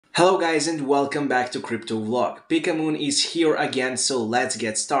Hello guys and welcome back to Crypto Vlog. Pikamoon is here again, so let's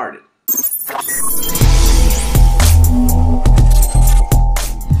get started.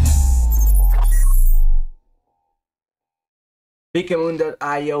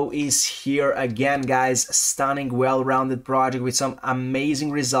 Pikamoon.io is here again, guys. Stunning, well-rounded project with some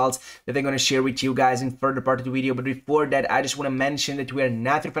amazing results that I'm going to share with you guys in further part of the video. But before that, I just want to mention that we are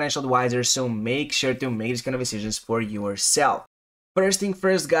not your financial advisors, so make sure to make these kind of decisions for yourself. First thing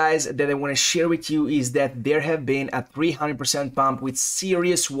first, guys, that I want to share with you is that there have been a 300% pump with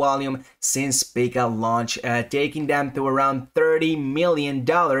serious volume since PIKA launch, taking them to around $30 million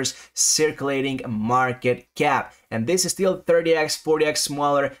circulating market cap. And this is still 30x, 40x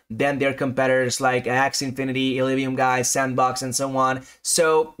smaller than their competitors like Axie Infinity, Illivium guys, Sandbox, and so on.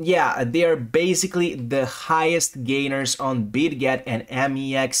 So yeah, they are basically the highest gainers on BITGET and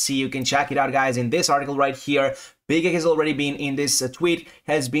MEXC. You can check it out, guys, in this article right here. PIKA has already been in this tweet,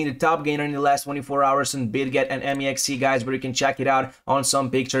 has been the top gainer in the last 24 hours on BITGET and MEXC, guys, but you can check it out on some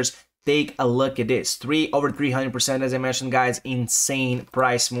pictures. Take a look at this. Over 300%, as I mentioned, guys. Insane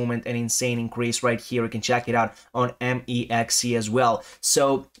price movement and insane increase right here. You can check it out on MEXC as well.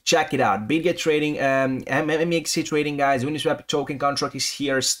 So check it out. BITGET trading, MEXC trading, guys. UniSwap token contract is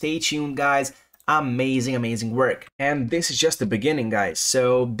here. Stay tuned, guys. Amazing work. And this is just the beginning, guys.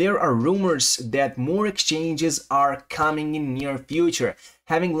 So there are rumors that more exchanges are coming in near future.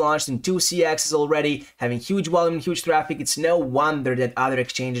 Having launched in 2 CXs already, having huge volume and huge traffic, it's no wonder that other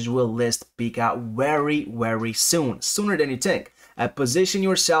exchanges will list PIKA very soon, sooner than you think. Position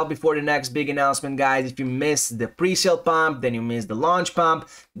yourself before the next big announcement, guys. If you miss the pre-sale pump, then you miss the launch pump.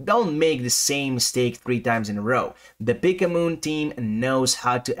 Don't make the same mistake 3 times in a row. The Pikamoon team knows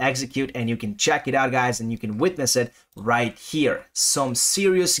how to execute, and you can check it out, guys, and you can witness it right here. Some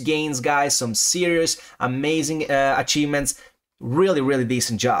serious gains, guys, some serious amazing achievements. Really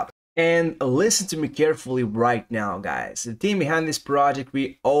decent job. And listen to me carefully right now, guys. The team behind this project,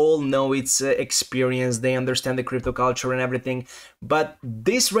 we all know its experience. They understand the crypto culture and everything. But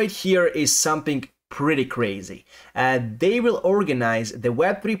this right here is something pretty crazy. They will organize the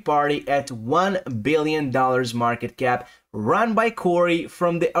Web3 party at $1 billion market cap, run by Corey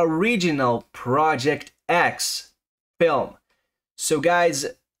from the original Project X film. So, guys,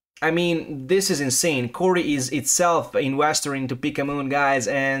 I mean, this is insane. Corey is itself an investor into Pikamoon, guys,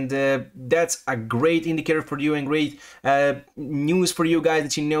 and that's a great indicator for you and great news for you guys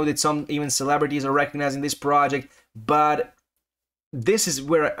that you know that some even celebrities are recognizing this project. But this is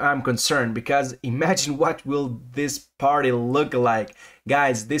where I'm concerned, because imagine what will this party look like.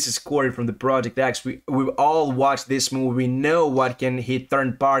 Guys, this is Corey from the Project X. We've all watched this movie. We know what can he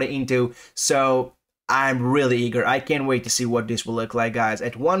turn party into. So I'm really eager. I can't wait to see what this will look like, guys.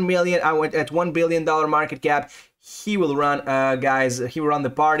 At $1 billion market cap, he will run, guys. He will run the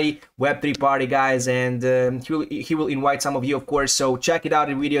party, Web3 party, guys, and he will invite some of you, of course. So check it out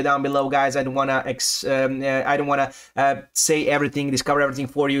in the video down below, guys. I don't wanna say everything, discover everything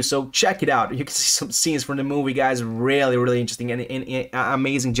for you. So check it out. You can see some scenes from the movie, guys. Really interesting and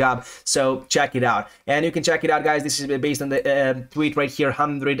amazing job. So check it out, and you can check it out, guys. This is based on the tweet right here.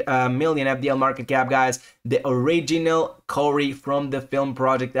 100 million FDL market cap, guys. The original Corey from the film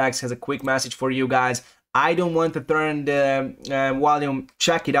Project X has a quick message for you guys. I don't want to turn the volume.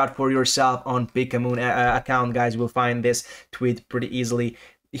 Check it out for yourself on Pikamoon account, guys. You will find this tweet pretty easily.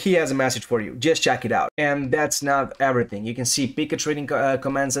 He has a message for you. Just check it out. And that's not everything. You can see PIKA trading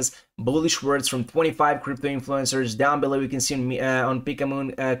commences bullish words from 25 crypto influencers. Down below, you can see on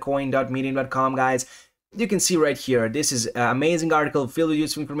Pikamoon coin.medium.com, guys. You can see right here, this is an amazing article filled with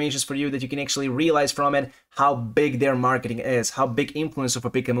useful information for you that you can actually realize from it how big their marketing is, how big influence of a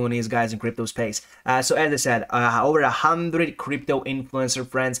Pikamoon is, guys, in crypto space. So as I said, over 100 crypto influencer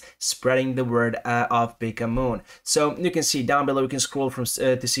friends spreading the word of Pikamoon. So you can see down below, you can scroll from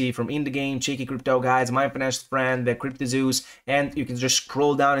to see from In The Game, Cheeky Crypto, guys, My Financial Friend, the Crypto Zeus, and you can just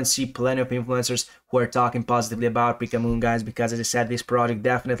scroll down and see plenty of influencers who are talking positively about Pikamoon, guys, because as I said, this project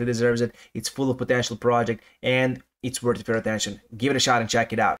definitely deserves it. It's full of potential project, and it's worth your attention. Give it a shot and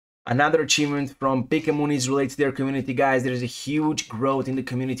check it out. Another achievement from Pikamoon is related to their community, guys. There is a huge growth in the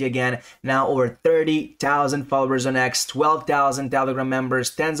community again. Now over 30,000 followers on X, 12,000 Telegram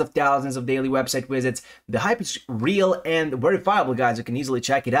members, tens of thousands of daily website visits. The hype is real and verifiable, guys. You can easily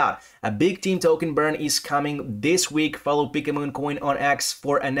check it out. A big team token burn is coming this week. Follow Pikamoon Coin on X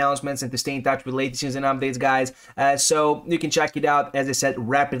for announcements and to stay in touch with latest news and updates, guys. So you can check it out. As I said,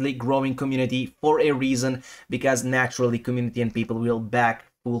 rapidly growing community for a reason, because naturally community and people will back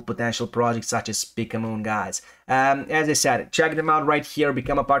full potential projects such as Pikamoon, guys. As I said, check them out right here,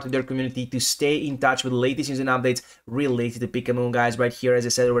 become a part of their community to stay in touch with the latest news and updates related to Pikamoon, guys. Right here, as I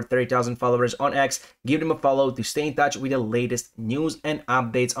said, over 30,000 followers on X. Give them a follow to stay in touch with the latest news and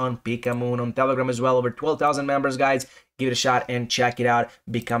updates on Pikamoon. On Telegram as well, over 12,000 members, guys. Give it a shot and check it out.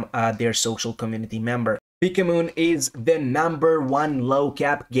 Become their social community member. Pikamoon is the #1 low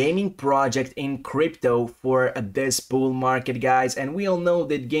cap gaming project in crypto for this bull market, guys, and we all know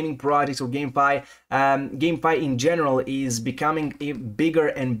that gaming projects or GameFi in general is becoming a bigger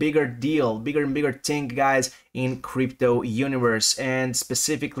and bigger deal, bigger and bigger thing, guys, in crypto universe, and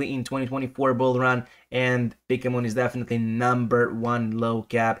specifically in 2024 bull run. And Pikamoon is definitely #1 low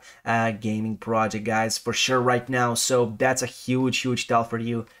cap gaming project, guys, for sure right now. So that's a huge tell for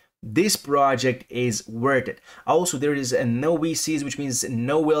you. This project is worth it. Also, there is no VCs, which means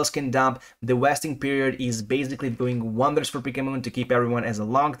no whales can dump. The vesting period is basically doing wonders for Pikamoon to keep everyone as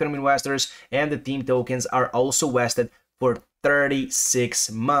long-term investors, and the team tokens are also vested for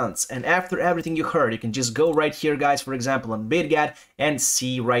 36 months. And after everything you heard, you can just go right here, guys, for example, on BITGET, and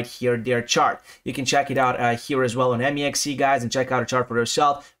see right here their chart. You can check it out here as well on MEXC, guys, and check out a chart for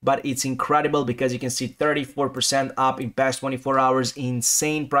yourself. But it's incredible because you can see 34% up in past 24 hours,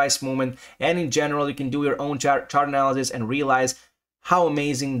 insane price movement. And in general, you can do your own chart analysis and realize how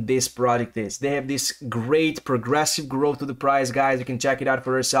amazing this product is. They have this great progressive growth to the price, guys. You can check it out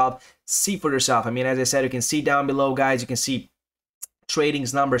for yourself, see for yourself. I mean, as I said, you can see down below, guys, you can see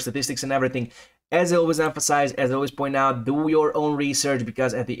tradings, numbers, statistics, and everything. As I always emphasize, as I always point out, do your own research,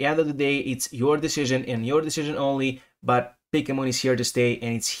 because at the end of the day, it's your decision and your decision only. But Pikamoon is here to stay,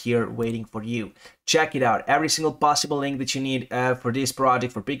 and it's here waiting for you. Check it out. Every single possible link that you need for this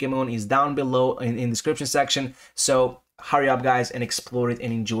project, for Pikamoon, is down below in the description section. So hurry up, guys, and explore it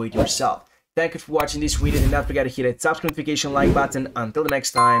and enjoy it yourself. Thank you for watching this video, and don't forget to hit that subscribe notification like button. Until the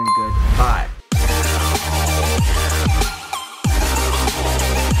next time, goodbye.